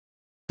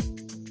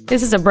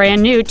This is a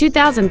brand new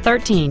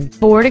 2013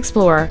 Ford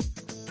Explorer.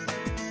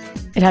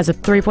 It has a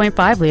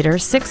 3.5-liter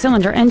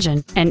six-cylinder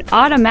engine, an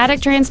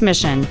automatic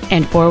transmission,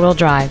 and four-wheel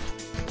drive.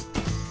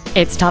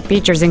 Its top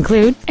features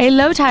include a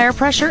low tire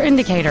pressure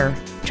indicator,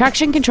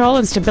 traction control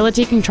and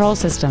stability control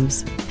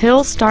systems,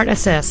 hill start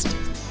assist,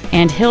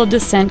 and hill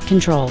descent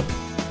control.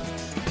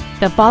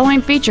 The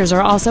following features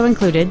are also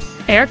included: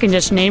 air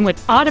conditioning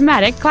with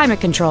automatic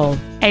climate control,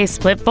 a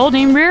split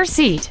folding rear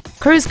seat,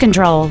 cruise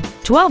control,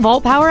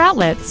 12-volt power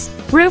outlets,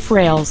 roof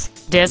rails,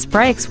 disc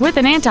brakes with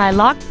an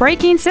anti-lock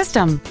braking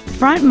system,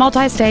 front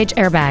multi-stage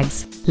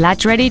airbags,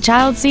 latch-ready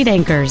child seat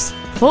anchors,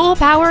 full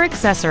power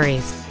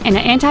accessories, and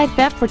an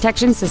anti-theft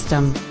protection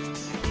system.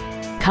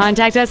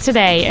 Contact us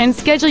today and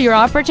schedule your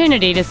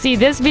opportunity to see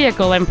this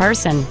vehicle in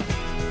person.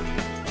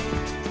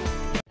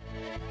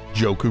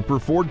 Joe Cooper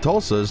Ford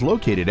Tulsa is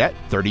located at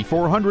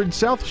 3400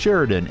 South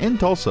Sheridan in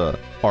Tulsa.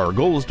 Our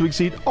goal is to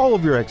exceed all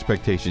of your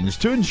expectations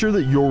to ensure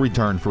that you'll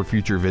return for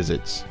future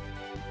visits.